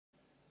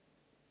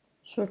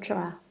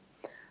Sutra.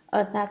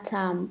 At that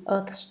time,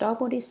 Earth-star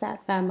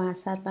Bodhisattva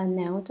Mahasattva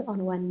knelt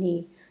on one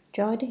knee,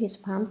 joined his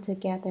palms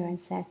together, and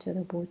said to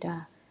the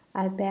Buddha,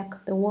 I beg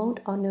the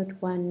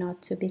world-honored one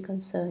not to be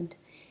concerned.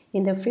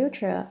 In the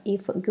future,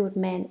 if good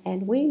men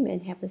and women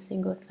have a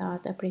single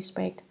thought of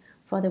respect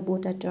for the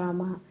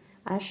Buddhadharma,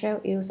 I shall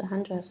use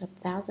hundreds of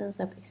thousands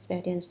of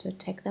expedients to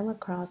take them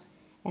across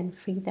and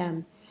free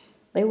them.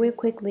 They will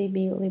quickly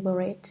be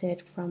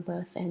liberated from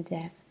birth and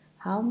death.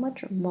 How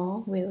much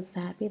more will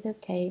that be the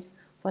case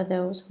for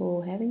those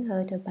who, having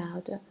heard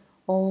about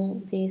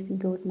all these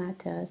good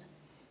matters,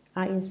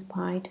 are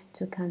inspired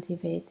to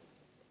cultivate?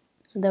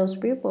 Those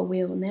people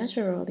will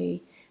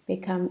naturally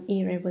become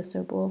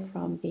irreversible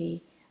from the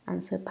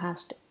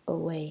unsurpassed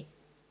way.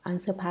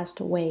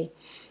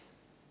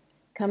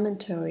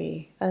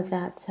 Commentary. At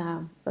that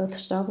time,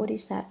 Earth-star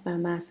Bodhisattva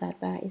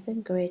Mahasattva is a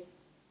great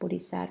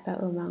Bodhisattva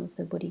among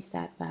the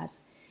Bodhisattvas.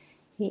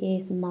 He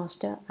is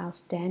most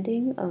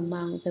outstanding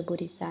among the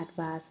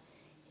Bodhisattvas.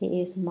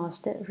 He is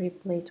most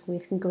replete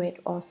with great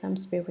awesome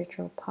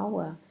spiritual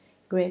power,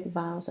 great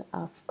vows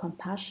of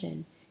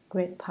compassion,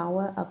 great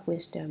power of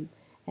wisdom,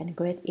 and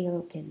great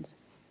eloquence.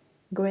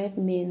 Great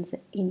means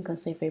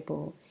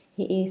inconceivable.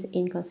 He is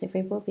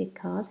inconceivable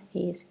because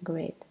he is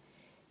great.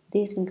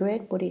 This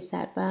great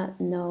Bodhisattva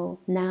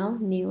now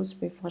kneels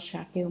before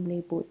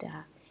Shakyamuni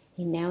Buddha.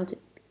 He knelt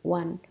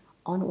on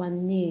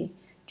one knee,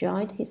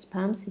 joined his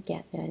palms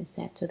together, and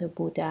said to the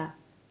Buddha,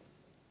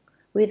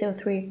 with the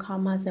three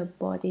karmas of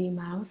body,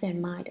 mouth,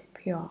 and mind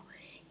pure,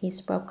 he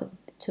spoke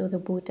to the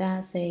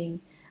Buddha,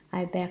 saying,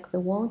 I beg the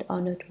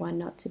world-honored one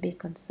not to be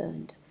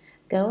concerned.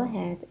 Go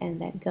ahead and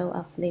let go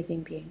of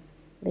living beings.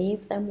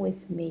 Leave them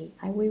with me.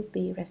 I will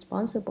be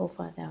responsible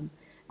for them.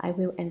 I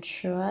will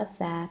ensure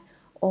that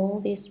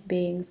all these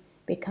beings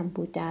become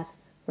Buddhas.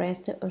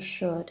 Rest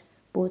assured,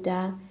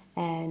 Buddha,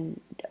 and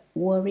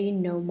worry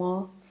no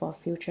more for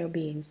future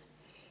beings.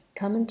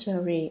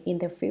 Commentary. In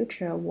the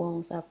future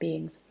worlds of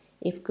beings,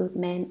 if good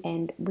men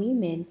and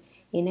women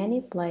in any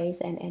place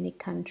and any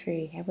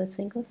country have a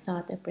single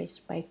thought of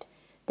respect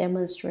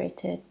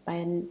demonstrated by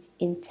an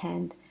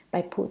intent,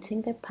 by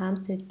putting their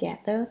palms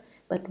together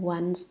but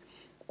once,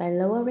 by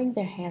lowering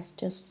their heads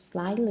just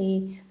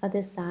slightly at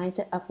the sight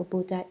of a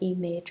Buddha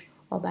image,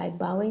 or by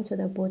bowing to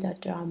the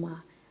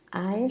Buddhadharma,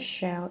 I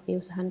shall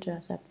use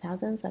hundreds of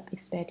thousands of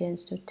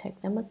expedients to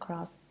take them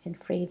across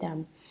and free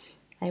them.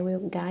 I will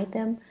guide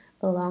them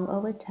along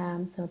over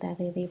time so that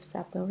they leave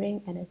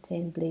suffering and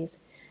attain bliss.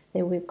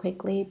 They will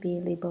quickly be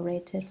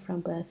liberated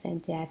from birth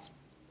and death,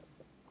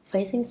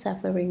 facing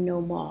suffering no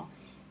more.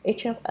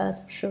 Each of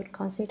us should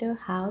consider,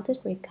 how did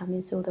we come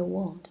into the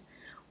world?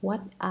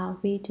 What are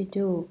we to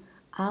do?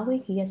 Are we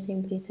here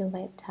simply to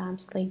let time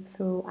slip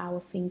through our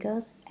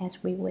fingers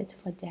as we wait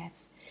for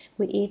death?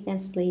 We eat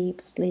and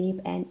sleep, sleep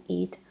and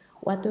eat.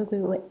 What do we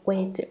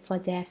wait for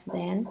death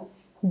then?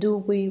 Do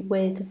we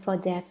wait for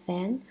death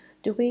then?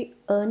 Do we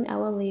earn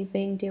our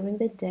living during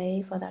the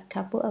day for the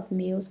couple of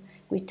meals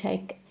we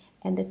take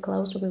and the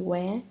clothes we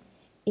wear?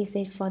 Is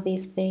it for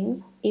these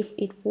things? If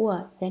it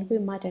were, then we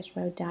might as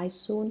well die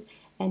soon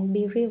and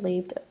be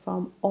relieved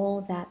from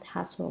all that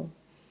hassle.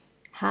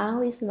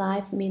 How is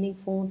life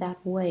meaningful that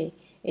way?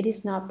 It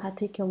is not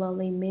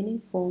particularly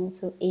meaningful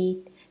to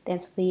eat, then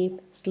sleep,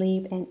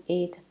 sleep and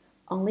eat,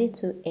 only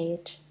to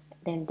age,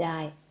 then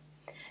die.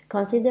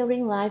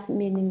 Considering life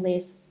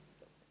meaningless,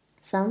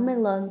 some may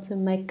learn to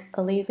make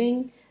a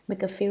living,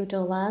 make a few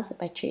dollars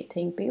by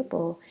cheating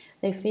people.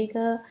 They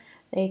figure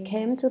they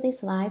came to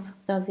this life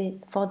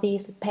for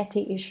these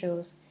petty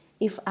issues.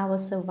 If our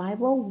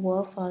survival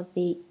were for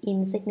the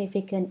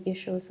insignificant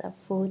issues of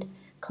food,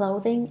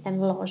 clothing,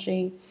 and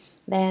lodging,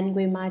 then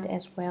we might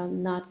as well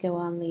not go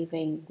on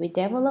living. We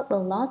develop a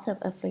lot of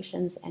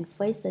afflictions and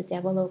face the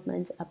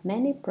development of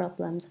many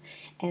problems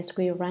as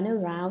we run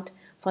around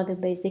for the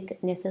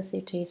basic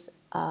necessities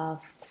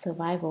of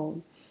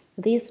survival.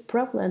 These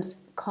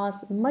problems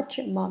cause much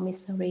more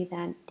misery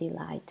than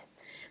delight.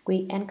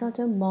 We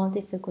encounter more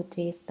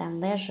difficulties than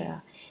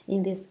leisure.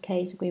 In this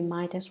case, we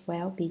might as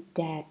well be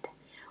dead.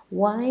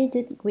 Why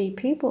did we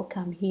people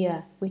come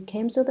here? We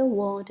came to the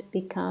world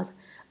because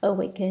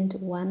awakened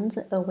ones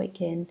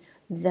awaken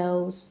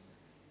those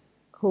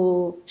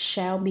who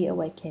shall be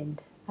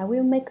awakened. I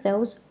will make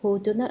those who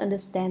do not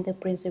understand the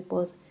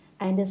principles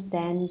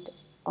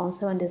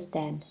also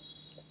understand.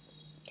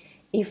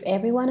 If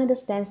everyone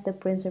understands the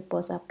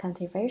principles of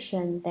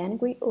cultivation, then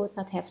we would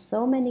not have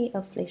so many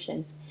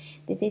afflictions.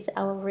 This is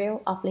our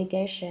real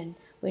obligation,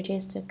 which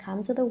is to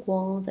come to the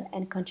world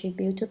and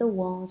contribute to the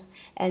world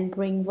and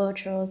bring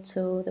virtue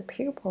to the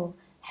people.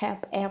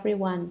 Help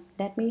everyone.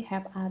 Let me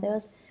help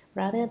others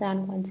rather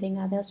than wanting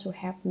others to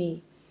help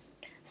me.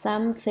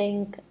 Some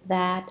think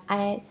that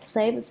I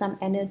save some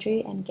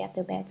energy and get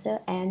the better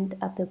end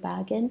of the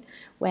bargain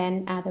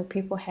when other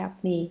people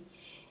help me.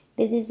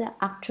 This is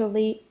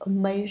actually a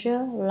major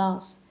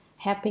loss.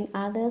 Helping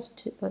others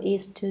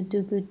is to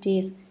do good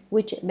deeds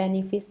which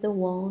benefits the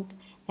world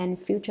and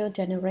future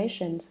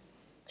generations.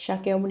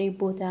 Shakyamuni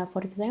Buddha,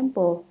 for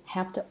example,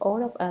 helped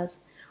all of us,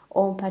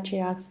 all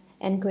patriarchs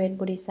and great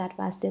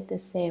Bodhisattvas did the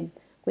same.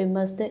 We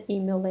must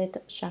emulate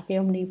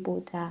Shakyamuni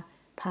Buddha,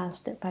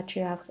 past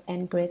patriarchs,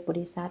 and great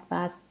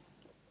Bodhisattvas.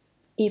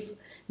 If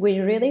we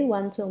really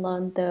want to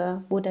learn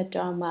the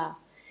Buddhadharma,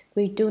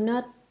 we do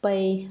not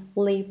pay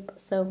lip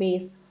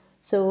service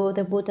to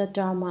the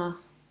Buddhadharma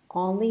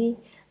only,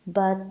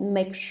 but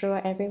make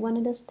sure everyone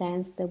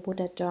understands the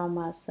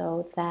Buddhadharma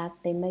so that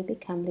they may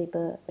become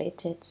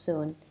liberated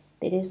soon.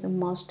 This is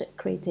most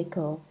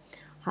critical.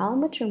 How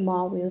much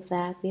more will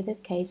that be the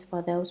case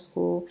for those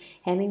who,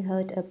 having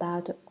heard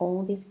about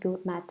all these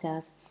good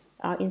matters,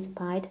 are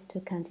inspired to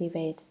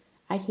cultivate?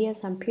 I hear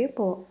some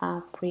people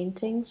are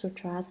printing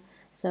sutras,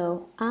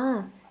 so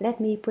let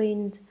me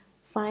print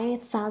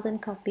 5,000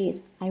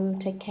 copies, I will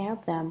take care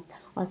of them.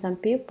 Or some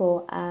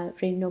people are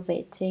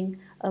renovating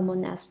a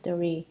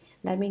monastery,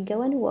 let me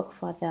go and work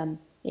for them.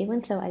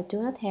 Even though I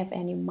do not have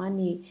any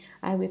money,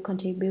 I will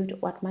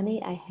contribute what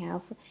money I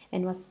have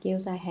and what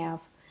skills I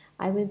have.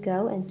 I will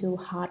go and do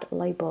hard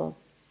labor.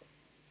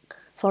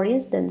 For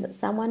instance,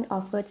 someone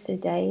offered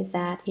today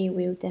that he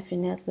will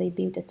definitely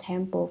build a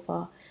temple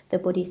for the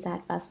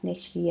Bodhisattvas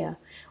next year.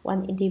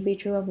 One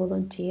individual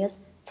volunteers,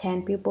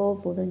 10 people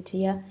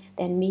volunteer,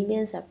 then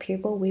millions of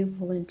people will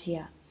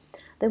volunteer.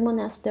 The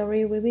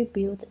monastery will be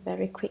built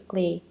very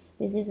quickly.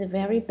 This is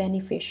very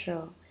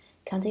beneficial.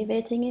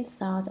 Cultivating in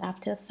thought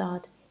after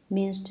thought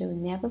means to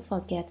never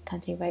forget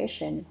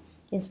cultivation.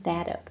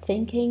 Instead of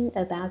thinking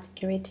about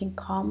creating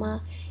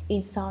karma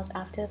in thought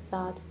after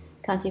thought,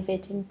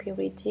 cultivating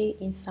purity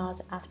in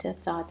thought after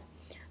thought,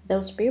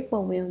 those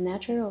people will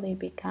naturally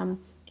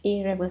become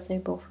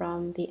irreversible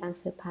from the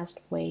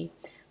unsurpassed way.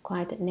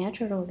 Quite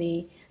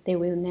naturally, they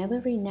will never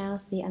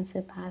renounce the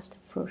unsurpassed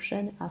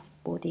fruition of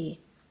Bodhi.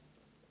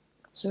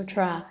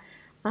 Sutra.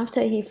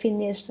 After he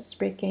finished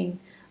speaking,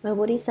 a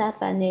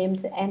bodhisattva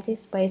named Empty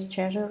Space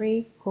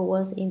Treasury, who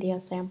was in the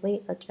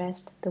assembly,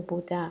 addressed the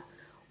Buddha.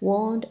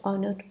 World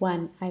Honored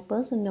One, I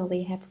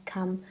personally have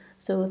come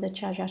to the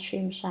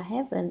Chajashrimsha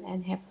heaven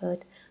and have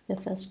heard the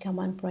first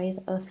common praise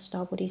Earth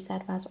Star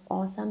Bodhisattva's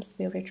awesome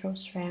spiritual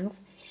strength,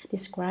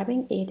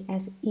 describing it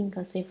as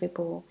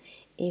inconceivable.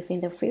 If in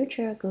the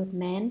future good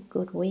men,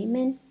 good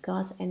women,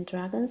 gods and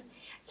dragons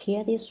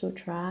hear this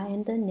sutra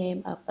and the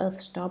name of Earth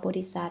Star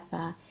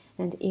Bodhisattva,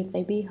 and if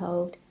they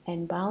behold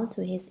and bow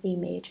to his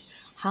image,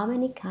 how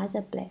many kinds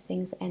of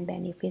blessings and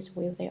benefits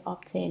will they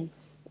obtain?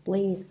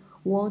 Please,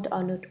 World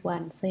Honored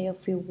One, say a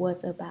few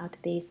words about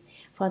this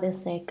for the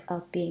sake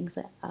of beings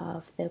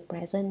of the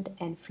present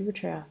and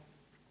future.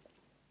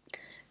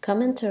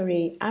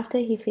 Commentary. After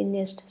he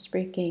finished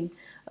speaking,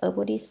 a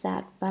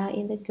bodhisattva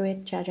in the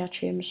great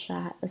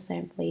Jajachimsha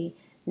assembly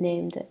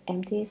named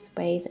Empty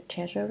Space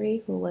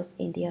Treasury, who was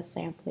in the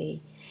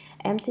assembly.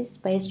 Empty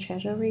Space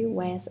Treasury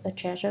wears a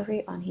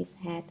treasury on his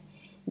head.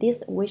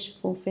 This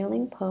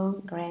wish-fulfilling pearl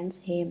grants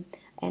him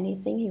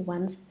anything he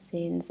wants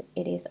since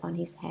it is on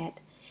his head.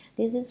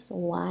 This is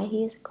why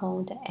he is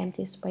called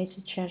Empty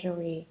Space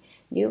Treasury.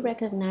 You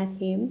recognize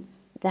him,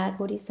 that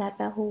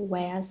bodhisattva who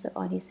wears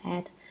on his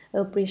head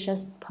a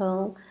precious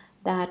pearl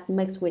that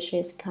makes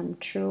wishes come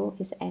true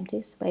is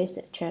Empty Space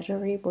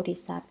Treasury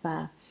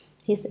Bodhisattva.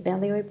 His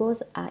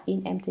valuables are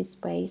in empty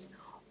space,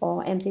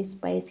 or empty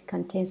space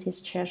contains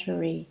his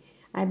treasury.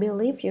 I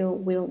believe you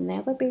will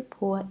never be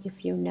poor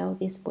if you know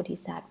this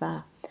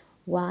Bodhisattva.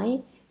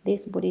 Why?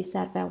 This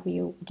Bodhisattva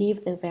will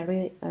give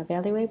the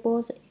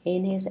valuables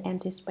in his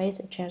empty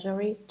space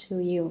treasury to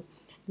you.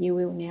 You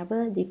will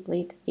never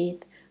deplete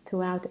it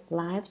throughout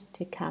lives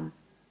to come.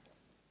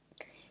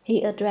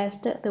 He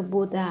addressed the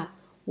Buddha,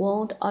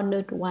 World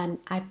Honored One,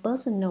 I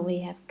personally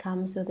have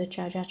come to the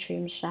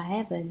Jajachimsha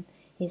heaven.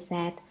 He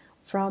said,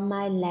 from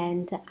my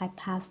land I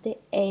passed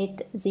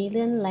 8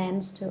 zillion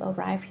lands to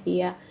arrive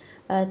here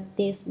at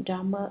this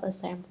Dharma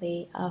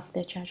assembly of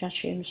the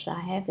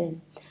Jajachimsha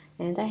heaven.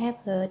 And I have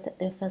heard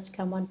the first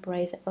common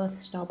praise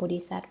Earth Star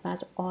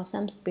Bodhisattva's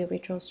awesome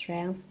spiritual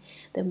strength,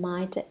 the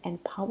might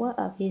and power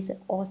of his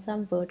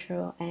awesome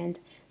virtue and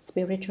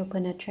spiritual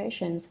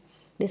penetrations,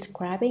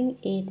 describing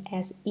it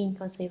as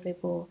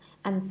inconceivable,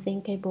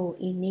 unthinkable,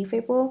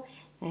 ineffable,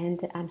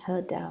 and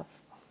unheard of.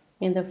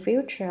 In the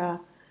future,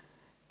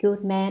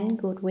 good men,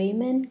 good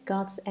women,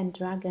 gods and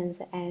dragons,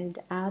 and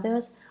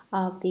others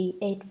of the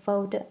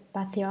Eightfold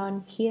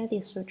Pantheon hear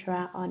this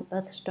sutra on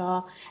Earth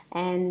Star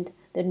and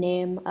the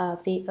name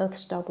of the Earth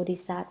Star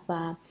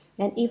Bodhisattva,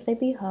 and if they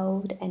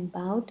behold and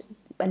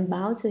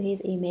bow to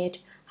his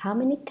image, how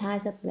many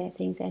kinds of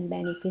blessings and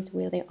benefits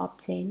will they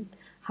obtain?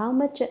 How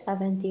much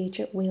advantage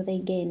will they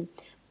gain?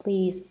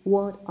 Please,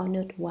 World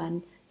Honored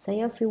One, say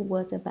a few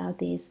words about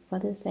this for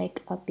the sake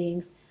of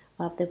beings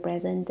of the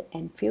present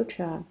and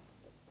future.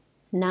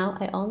 Now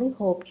I only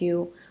hope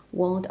you,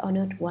 World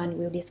Honored One,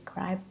 will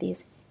describe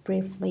this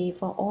briefly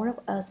for all of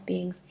us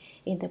beings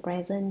in the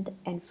present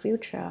and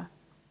future.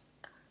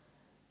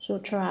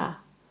 Sutra.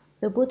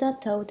 The Buddha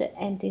told the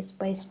Empty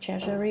Space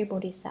Treasury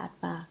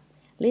Bodhisattva,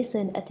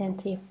 listen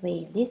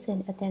attentively,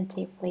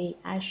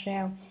 I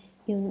shall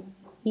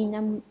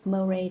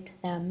enumerate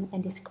them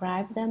and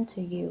describe them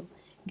to you.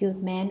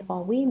 Good men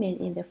or women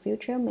in the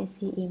future may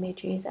see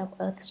images of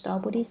Earth Star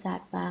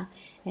Bodhisattva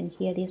and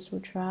hear this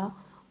sutra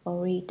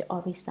or read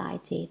or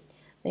recite it.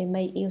 They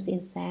may use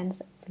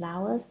incense,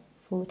 flowers,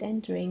 food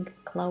and drink,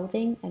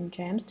 clothing and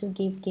gems to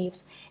give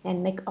gifts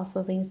and make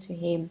offerings to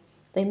him.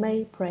 They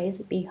may praise,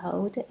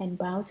 behold, and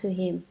bow to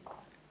him.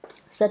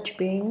 Such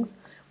beings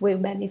will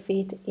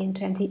benefit in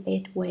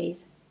 28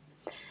 ways.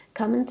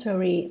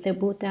 Commentary: The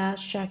Buddha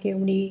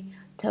Shakyamuni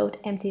told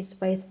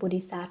empty-space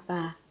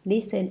Bodhisattva,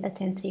 listen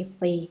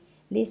attentively,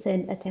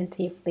 listen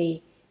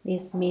attentively.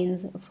 This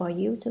means for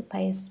you to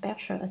pay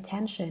special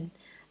attention.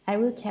 I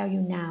will tell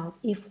you now.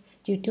 If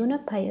you do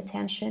not pay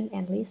attention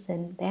and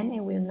listen, then I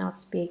will not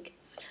speak.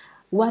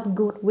 What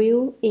good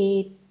will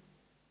it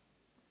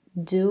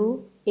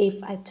do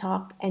if I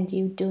talk and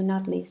you do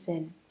not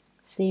listen?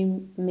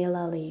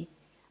 Similarly,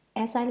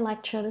 as I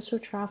lecture the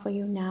sutra for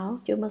you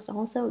now, you must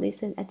also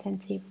listen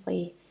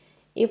attentively.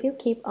 If you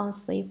keep on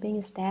sleeping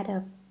instead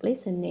of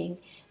listening,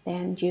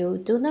 then you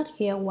do not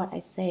hear what I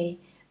say,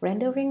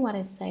 rendering what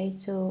I say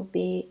to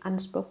be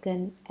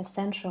unspoken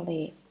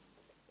essentially.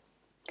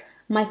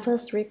 My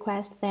first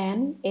request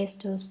then is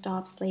to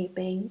stop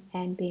sleeping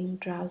and being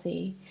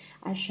drowsy.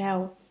 I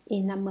shall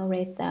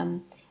enumerate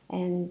them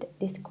and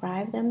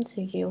describe them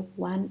to you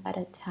one at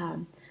a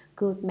time.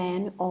 Good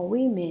men or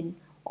women,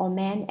 or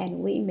men and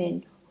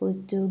women who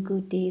do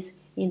good deeds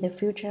in the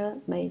future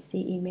may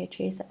see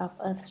images of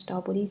Earth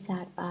Star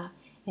Bodhisattva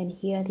and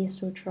hear the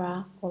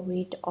sutra or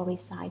read or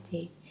recite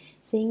it.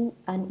 Seeing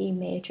an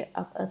image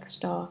of Earth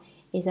Star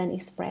is an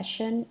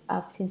expression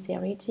of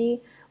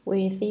sincerity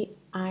with the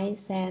eye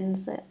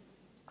sense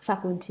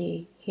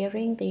faculty.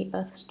 Hearing the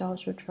Earth Star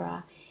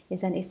Sutra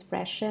is an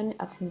expression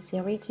of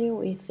sincerity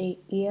with the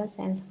ear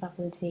sense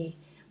faculty.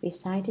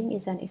 Reciting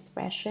is an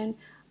expression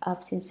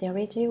of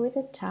sincerity with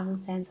the tongue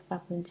sense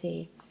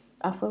faculty.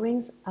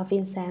 Offerings of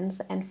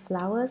incense and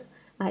flowers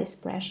are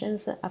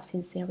expressions of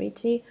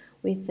sincerity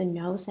with the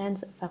nose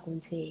sense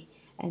faculty,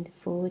 and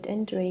food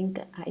and drink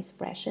are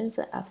expressions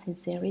of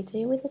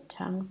sincerity with the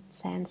tongue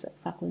sense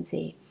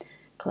faculty.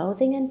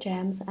 Clothing and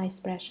gems are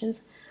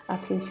expressions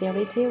of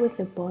sincerity with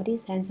the body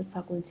sense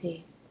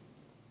faculty.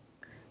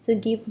 To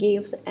give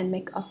gifts and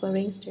make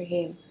offerings to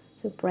him,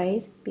 to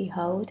praise,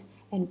 behold,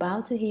 and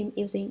bow to him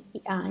using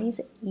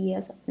eyes,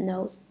 ears,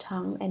 nose,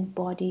 tongue, and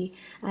body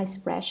are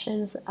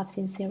expressions of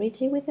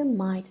sincerity with the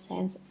mind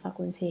sense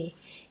faculty.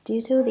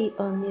 Due to the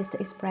earnest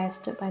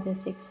expressed by the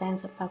six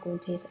sense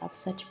faculties of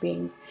such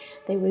beings,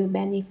 they will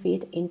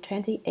benefit in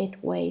 28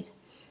 ways.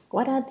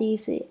 What are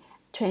these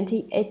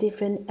 28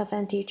 different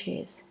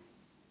advantages?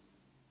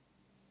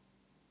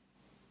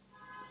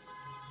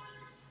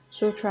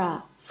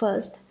 Sutra.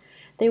 First,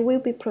 they will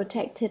be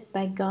protected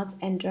by gods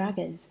and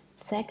dragons.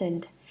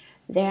 Second,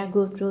 their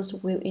good rules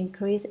will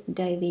increase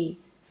daily.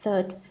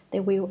 Third, they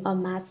will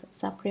amass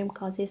supreme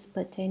causes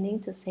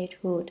pertaining to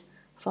sainthood.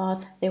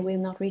 Fourth, they will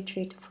not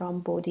retreat from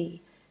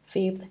body.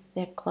 Fifth,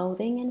 their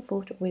clothing and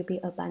food will be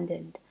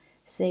abundant.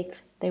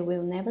 Sixth, they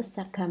will never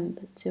succumb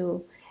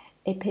to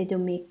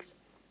epidemics.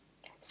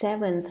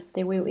 Seventh,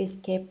 they will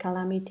escape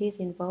calamities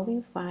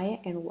involving fire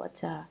and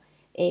water.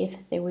 Eighth,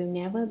 they will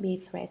never be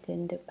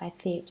threatened by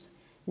thieves.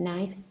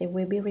 Ninth, they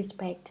will be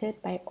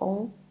respected by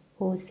all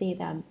who see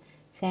them.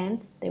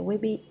 Tenth, they will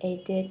be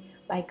aided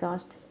by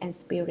ghosts and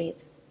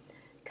spirits.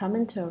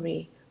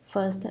 Commentary.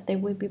 First, they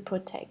will be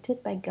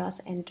protected by gods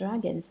and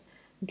dragons.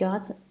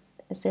 Gods,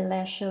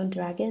 celestial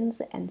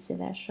dragons, and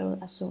celestial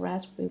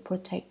asuras will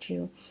protect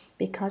you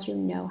because you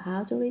know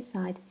how to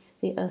recite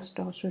the Earth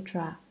Star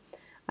Sutra.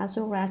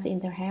 Asuras in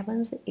the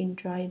heavens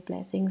enjoy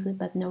blessings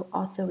but no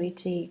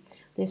authority.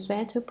 They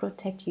swear to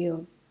protect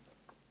you.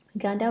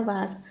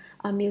 Gandharvas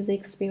are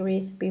music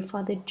spirits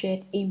before the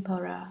Jade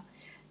Emperor.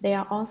 They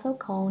are also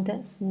called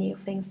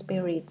sniffing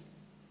spirits.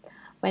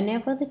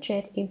 Whenever the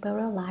Jade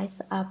Emperor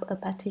lights up a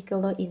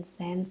particular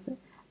incense,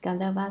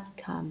 Gandharvas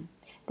come.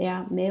 There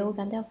are male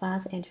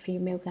Gandharvas and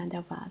female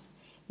Gandharvas.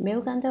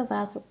 Male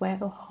Gandharvas wear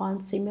a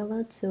horn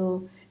similar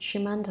to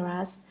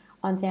Shimandras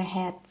on their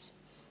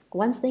heads.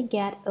 Once they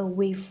get a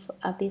whiff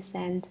of the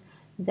scent,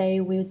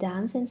 they will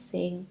dance and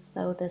sing,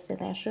 so the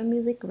celestial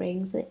music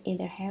rings in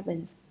the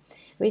heavens.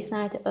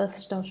 Recite the Earth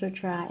Star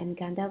Sutra, and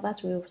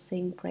Gandharvas will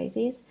sing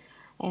praises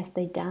as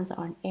they dance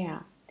on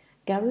air.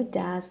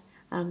 Garudas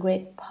are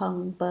great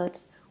pung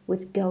birds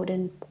with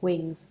golden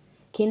wings.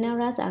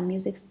 Kinnaras are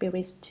music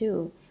spirits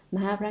too.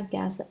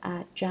 Maharagas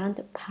are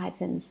giant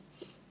pythons.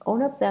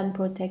 All of them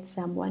protect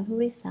someone who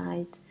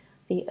recites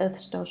the Earth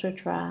Star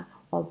Sutra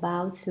or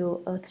bow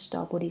to Earth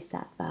Star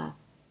Bodhisattva.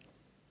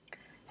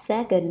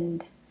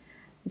 Second,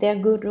 their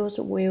good rules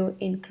will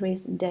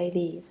increase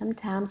daily.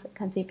 Sometimes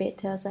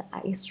cultivators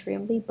are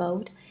extremely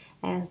bold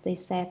as they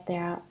set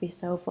their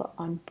resolve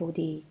on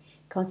Bodhi.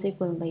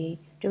 Consequently,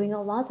 doing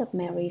a lot of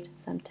merit,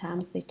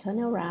 sometimes they turn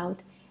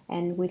around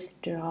and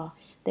withdraw.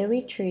 They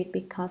retreat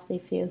because they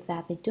feel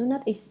that they do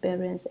not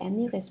experience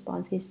any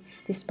responses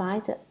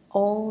despite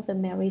all the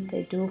merit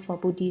they do for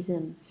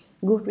Buddhism.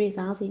 Good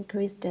results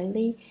increase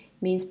daily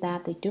means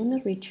that they do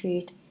not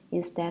retreat,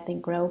 instead they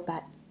grow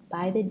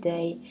by the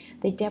day,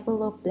 they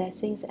develop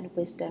blessings and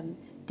wisdom,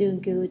 do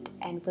good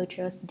and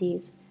virtuous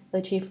deeds,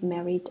 achieve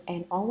merit,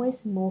 and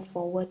always move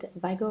forward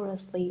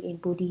vigorously in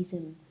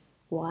Buddhism.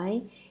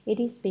 Why? It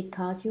is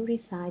because you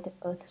recite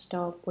Earth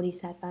Store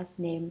Bodhisattva's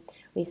name,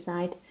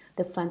 recite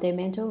the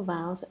fundamental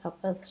vows of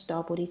Earth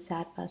Store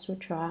Bodhisattva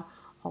Sutra,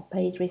 or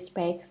pay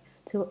respects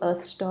to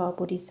Earth Store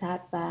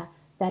Bodhisattva,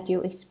 that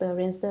you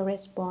experience the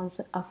response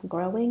of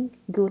growing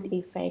good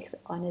effects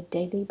on a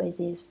daily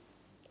basis.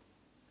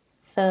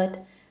 Third,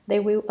 they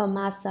will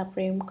amass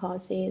supreme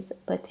causes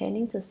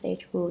pertaining to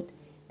sagehood.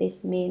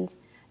 This means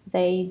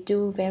they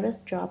do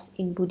various jobs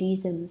in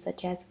Buddhism,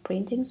 such as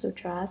printing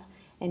sutras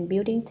and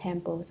building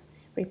temples,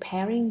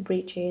 repairing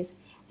bridges,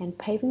 and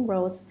paving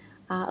roads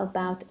are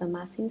about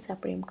amassing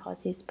supreme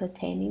causes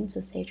pertaining to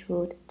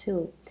sagehood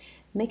too.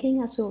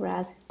 Making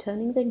asuras,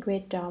 turning the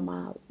great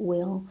Dharma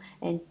wheel,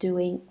 and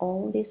doing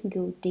all these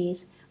good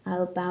deeds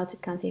are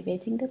about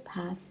cultivating the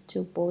path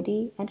to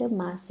Bodhi and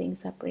amassing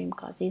supreme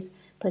causes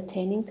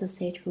pertaining to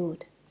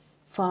sagehood.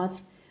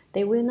 Fourth,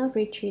 they will not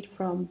retreat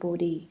from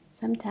Bodhi.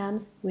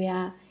 Sometimes we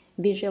are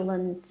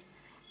vigilant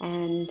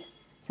and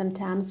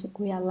sometimes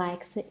we are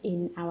lax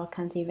in our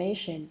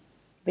cultivation.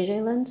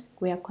 Vigilant,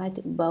 we are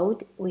quite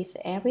bold with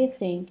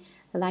everything.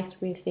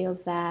 Lax, we feel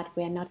that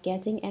we are not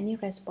getting any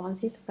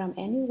responses from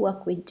any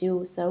work we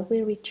do, so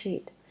we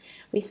retreat.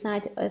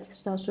 Recite Earth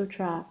Store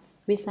Sutra,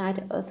 recite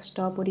Earth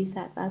Store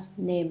Bodhisattva's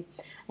name,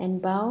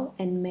 and bow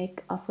and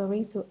make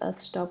offerings to Earth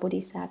Store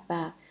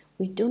Bodhisattva.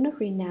 We do not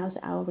renounce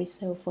our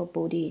reserve for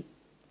Bodhi.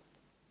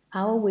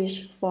 Our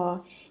wish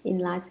for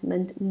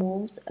enlightenment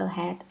moves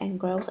ahead and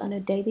grows on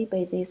a daily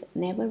basis,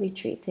 never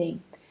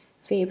retreating.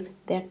 Fifth,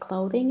 their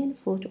clothing and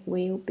food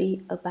will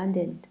be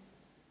abundant.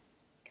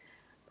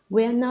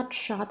 We are not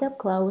short of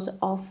clothes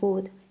or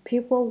food.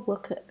 People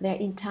work their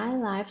entire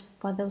lives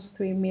for those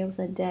 3 meals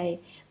a day.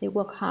 They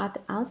work hard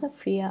out of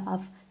fear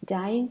of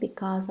dying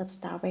because of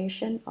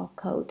starvation or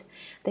cold.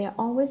 They are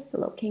always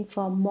looking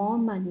for more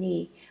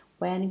money.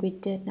 When we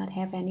did not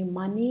have any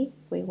money,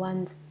 we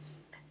want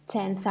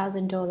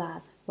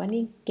 $10,000. When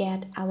we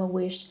get our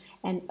wish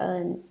and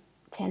earn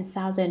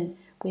 10,000,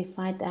 we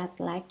find that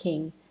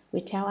lacking.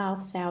 We tell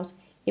ourselves,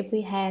 if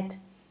we had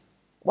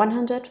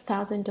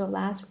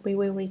 $100,000, we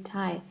will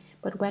retire.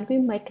 But when we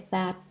make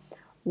that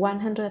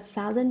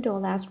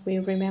 $100,000, we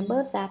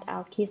remember that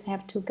our kids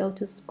have to go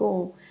to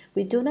school.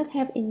 We do not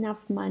have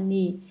enough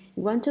money.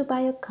 We want to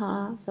buy a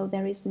car, so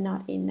there is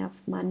not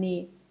enough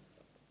money.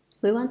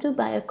 We want to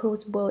buy a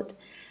cruise boat,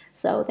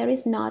 so there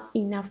is not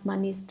enough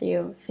money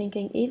still.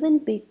 Thinking even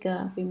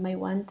bigger, we may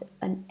want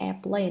an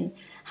airplane.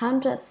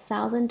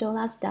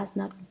 $100,000 does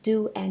not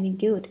do any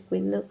good.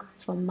 We look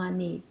for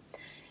money.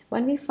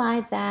 When we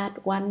find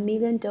that $1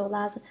 million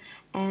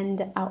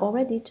and are all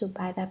ready to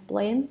buy that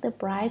plane, the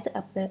price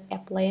of the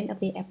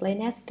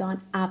airplane has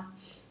gone up.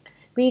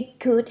 We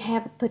could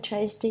have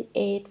purchased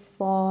it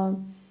for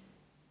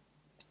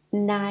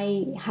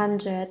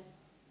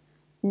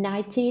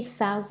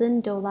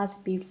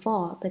 $990,000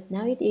 before, but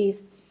now it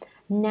is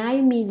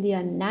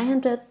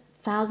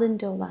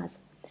 $9,900,000.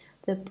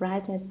 The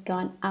price has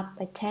gone up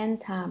by 10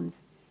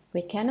 times.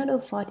 We cannot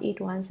afford it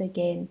once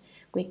again.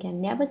 We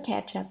can never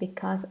catch up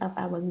because of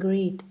our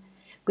greed.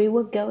 We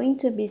were going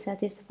to be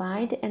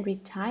satisfied and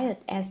retired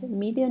as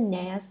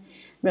millionaires,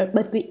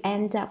 but we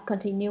end up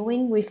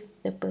continuing with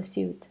the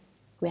pursuit.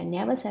 We are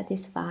never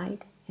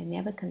satisfied and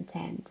never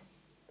content.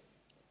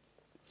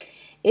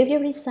 If you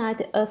recite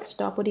the Earth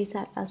Store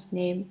Bodhisattva's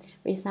name,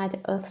 recite the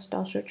Earth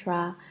Store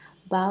Sutra,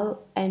 bow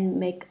and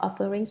make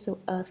offerings to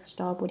Earth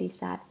Store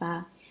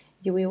Bodhisattva,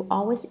 you will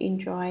always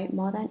enjoy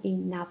more than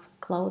enough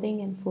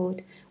clothing and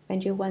food.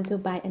 When you want to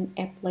buy an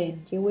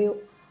airplane, you will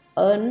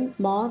earn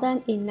more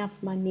than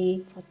enough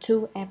money for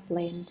 2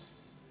 airplanes.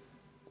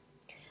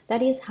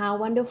 That is how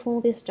wonderful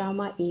this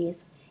Dharma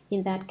is.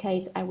 In that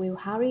case, I will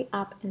hurry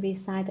up and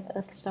recite the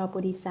Earth Store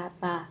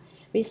Bodhisattva.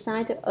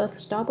 Recite the Earth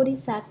Store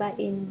Bodhisattva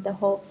in the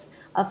hopes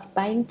of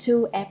buying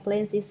 2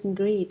 airplanes is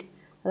greed.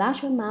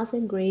 Large amounts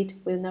of greed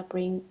will not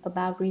bring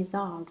about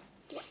results.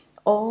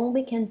 All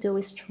we can do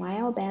is try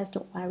our best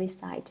while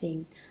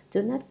reciting.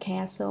 Do not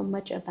care so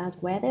much about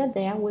whether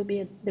there will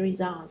be the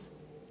results.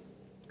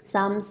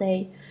 Some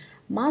say,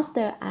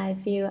 Master, I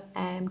feel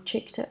I am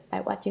tricked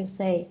by what you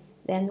say.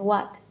 Then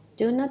what?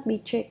 Do not be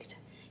tricked.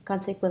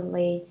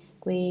 Consequently,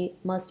 we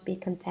must be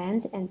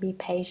content and be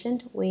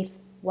patient with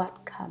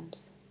what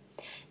comes.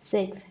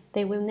 Sixth,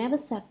 they will never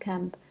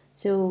succumb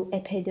to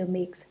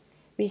epidemics.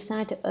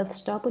 Recite the Earth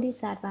Store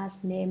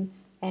Bodhisattva's name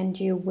and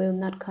you will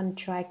not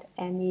contract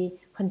any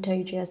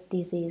contagious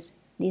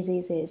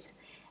diseases.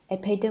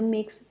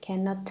 Epidemics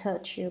cannot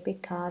touch you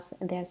because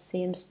there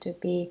seems to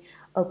be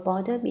a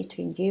border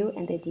between you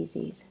and the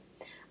disease.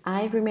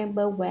 I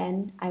remember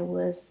when I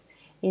was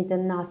in the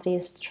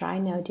northeast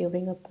China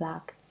during a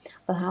plague.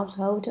 A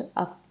household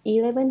of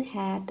 11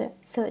 had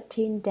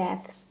 13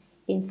 deaths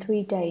in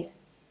 3 days.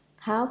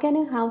 How can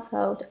a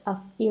household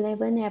of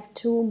 11 have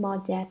 2 more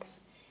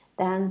deaths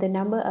than the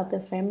number of the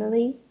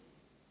family?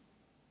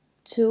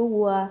 2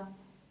 were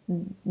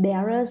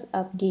bearers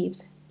of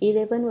gifts.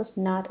 11 was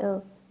not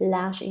a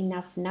large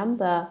enough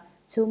number.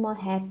 Two more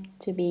had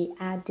to be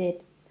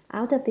added.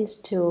 Out of these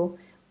two,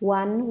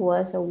 one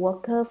was a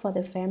worker for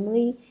the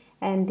family,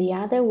 and the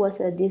other was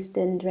a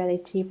distant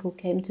relative who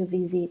came to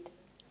visit.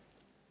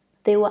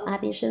 There were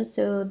additions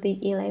to the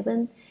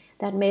 11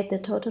 that made the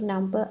total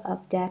number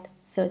of death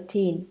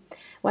 13.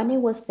 When I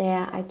was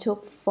there, I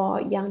took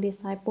 4 young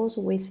disciples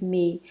with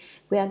me.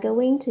 We are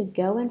going to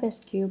go and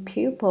rescue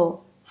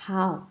people.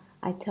 How?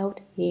 I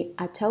told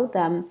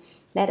them,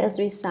 let us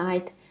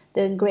recite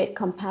the great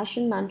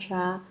compassion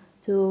mantra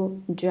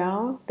to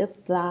draw the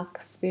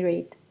black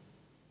spirit.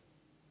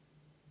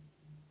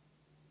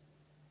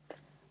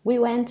 We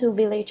went to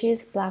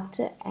villages plagued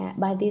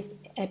by this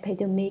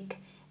epidemic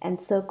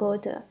and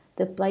circled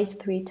the place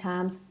 3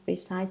 times,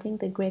 reciting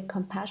the Great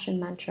Compassion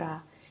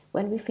Mantra.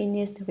 When we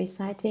finished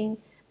reciting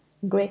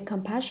Great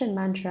Compassion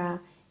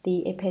Mantra,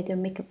 the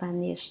epidemic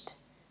vanished.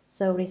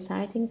 So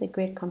reciting the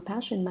Great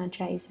Compassion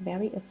Mantra is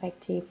very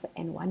effective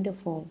and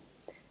wonderful.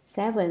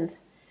 7th,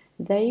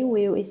 they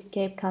will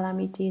escape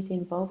calamities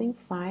involving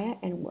fire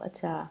and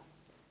water.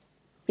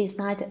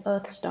 Recite the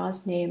earth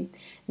star's name.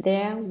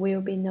 There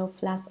will be no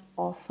floods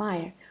or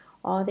fire,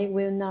 or they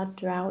will not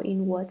drown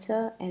in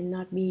water and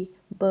not be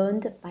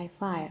burned by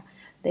fire.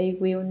 They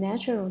will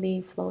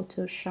naturally float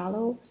to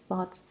shallow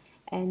spots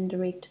and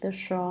reach the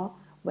shore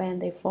when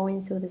they fall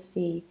into the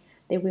sea.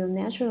 They will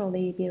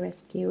naturally be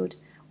rescued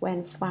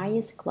when fire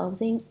is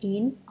closing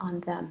in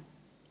on them.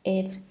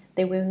 8th,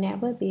 they will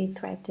never be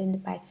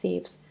threatened by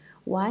thieves.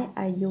 Why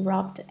are you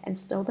robbed and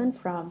stolen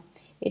from?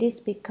 It is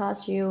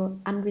because you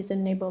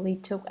unreasonably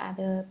took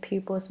other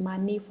people's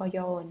money for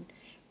your own.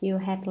 You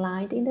had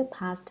lied in the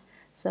past,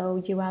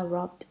 so you are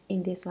robbed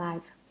in this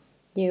life.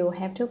 You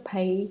have to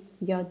pay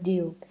your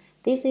due.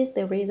 This is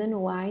the reason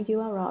why you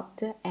are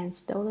robbed and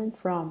stolen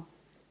from.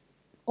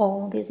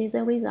 All this is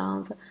a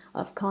result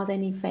of cause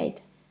and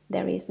effect.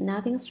 There is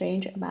nothing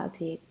strange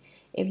about it.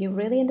 If you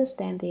really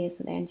understand this,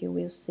 then you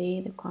will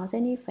see the cause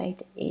and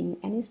effect in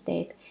any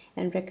state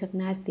and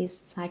recognize this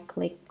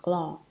cyclic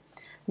law.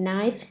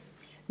 9th,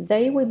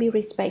 they will be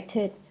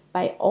respected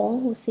by all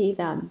who see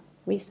them.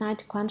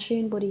 Recite Quan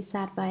Yin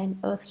Bodhisattva and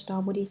Earth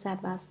Star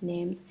Bodhisattva's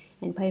names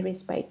and pay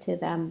respect to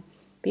them.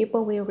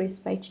 People will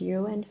respect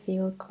you and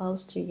feel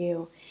close to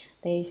you.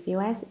 They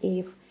feel as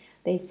if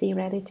they see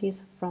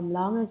relatives from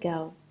long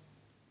ago.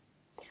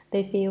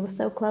 They feel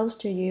so close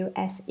to you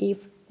as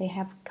if they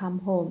have come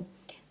home.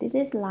 This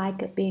is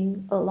like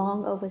being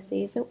alone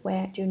overseas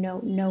where you know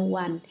no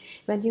one.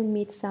 When you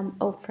meet some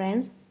old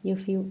friends, you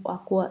feel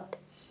awkward.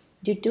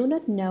 You do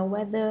not know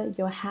whether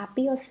you're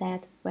happy or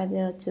sad,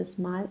 whether to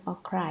smile or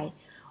cry.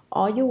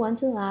 Or you want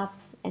to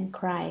laugh and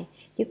cry.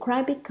 You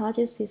cry because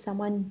you see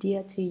someone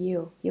dear to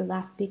you. You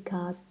laugh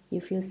because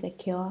you feel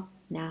secure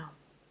now.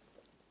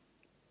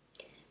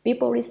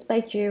 People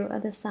respect you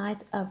at the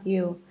sight of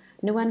you.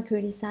 No one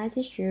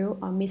criticizes you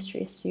or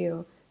mistreats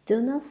you.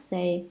 Do not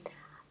say,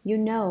 you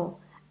know,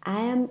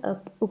 I am a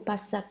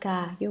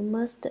upasaka, you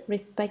must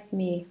respect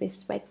me,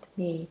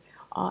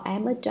 or I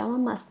am a Dharma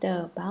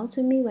master, bow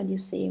to me when you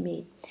see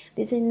me.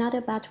 This is not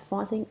about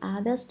forcing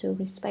others to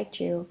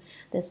respect you.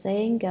 The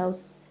saying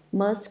goes,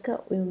 musk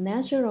will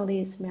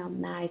naturally smell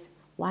nice.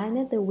 Why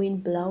let the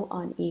wind blow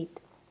on it?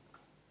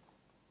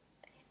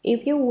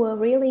 If you were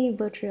really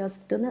virtuous,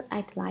 do not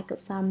act like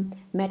some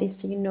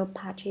medicinal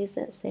patches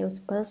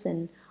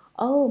salesperson.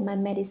 Oh, my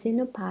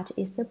medicinal patch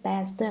is the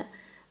best.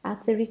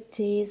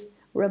 Arthritis,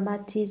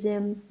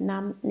 rheumatism,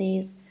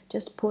 numbness.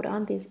 Just put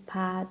on this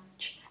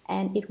patch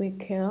and it will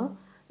cure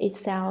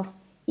itself,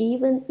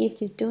 even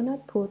if you do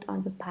not put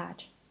on the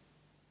patch.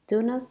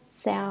 Do not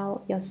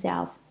sell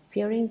yourself,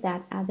 fearing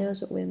that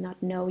others will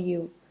not know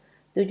you.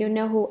 Do you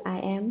know who I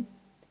am?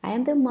 I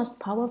am the most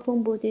powerful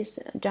Buddhist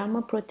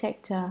Dharma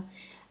protector.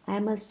 I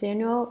am a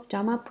senior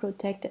Dharma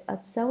protector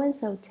at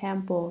so-and-so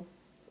temple.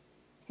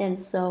 And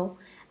so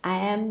I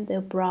am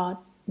the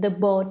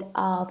board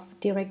of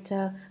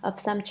director of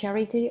some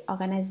charity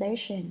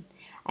organization.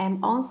 I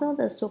am also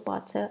the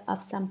supporter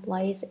of some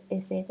place,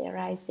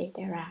 etc.,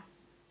 etc.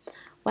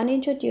 One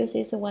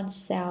introduces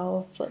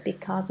oneself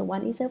because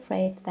one is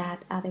afraid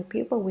that other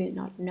people will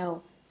not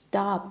know.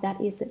 Stop,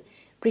 that is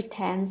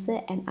pretense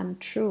and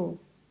untrue.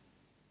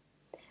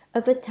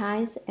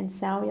 Advertise and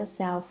sell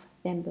yourself,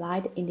 then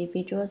blind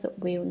individuals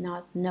will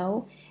not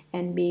know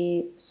and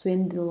be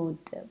swindled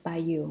by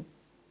you.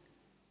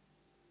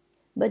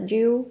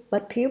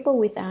 But people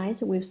with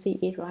eyes will see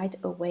it right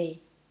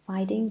away,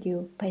 finding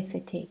you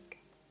pathetic.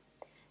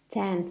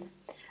 10th,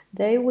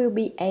 they will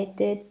be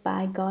aided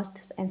by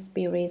ghosts and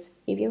spirits.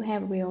 If you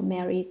have real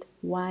merit,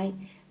 why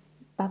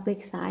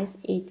publicize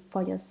it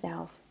for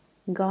yourself?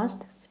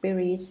 Ghosts,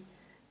 spirits,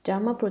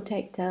 Dharma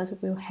protectors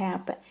will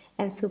help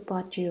and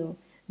support you.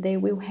 They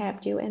will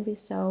help you and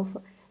resolve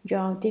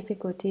your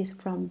difficulties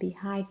from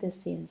behind the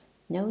scenes.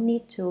 No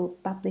need to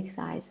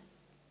publicize.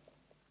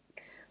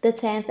 The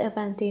 10th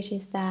advantage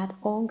is that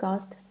all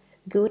ghosts,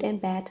 good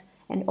and bad,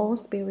 and all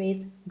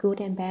spirits, good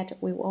and bad,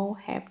 will all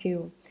help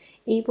you.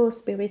 Evil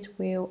spirits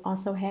will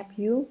also help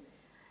you.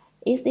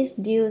 Is this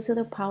due to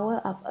the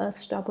power of Earth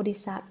Star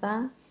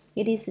Bodhisattva?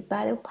 It is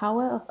by the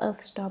power of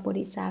Earth Star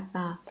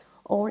Bodhisattva.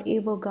 All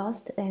evil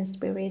ghosts and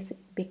spirits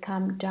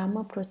become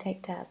Dharma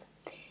protectors.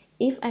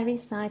 If I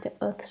recite the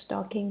Earth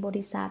Stalking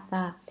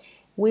Bodhisattva,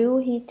 will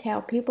he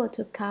tell people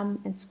to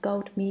come and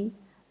scold me?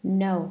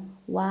 No.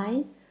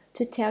 Why?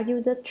 To tell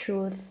you the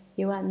truth,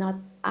 you are not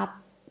up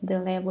the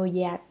level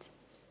yet.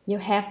 You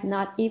have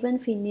not even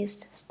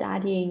finished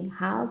studying.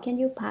 How can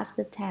you pass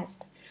the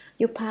test?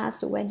 You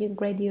pass when you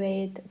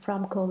graduate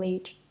from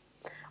college.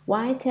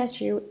 Why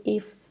test you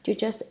if you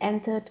just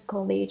entered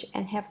college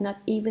and have not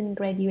even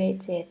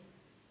graduated?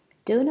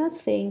 Do not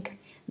think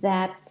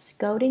that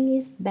scolding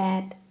is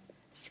bad.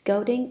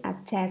 Scolding are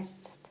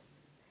tests.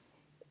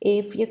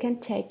 If you can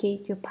take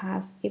it, you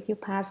pass. If you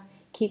pass,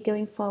 keep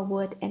going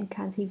forward and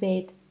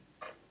cultivate.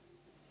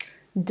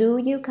 Do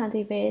you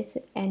cultivate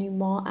any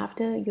more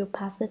after you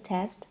pass the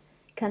test?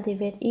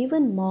 Cultivate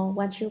even more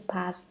once you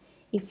pass.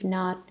 If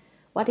not,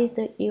 what is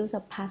the use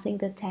of passing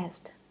the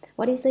test?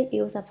 What is the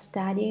use of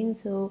studying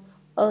to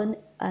earn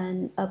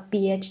a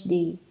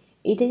PhD?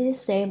 It is the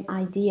same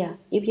idea.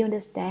 If you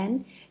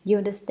understand, you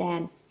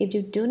understand. If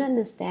you do not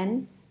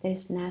understand, there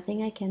is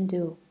nothing I can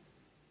do.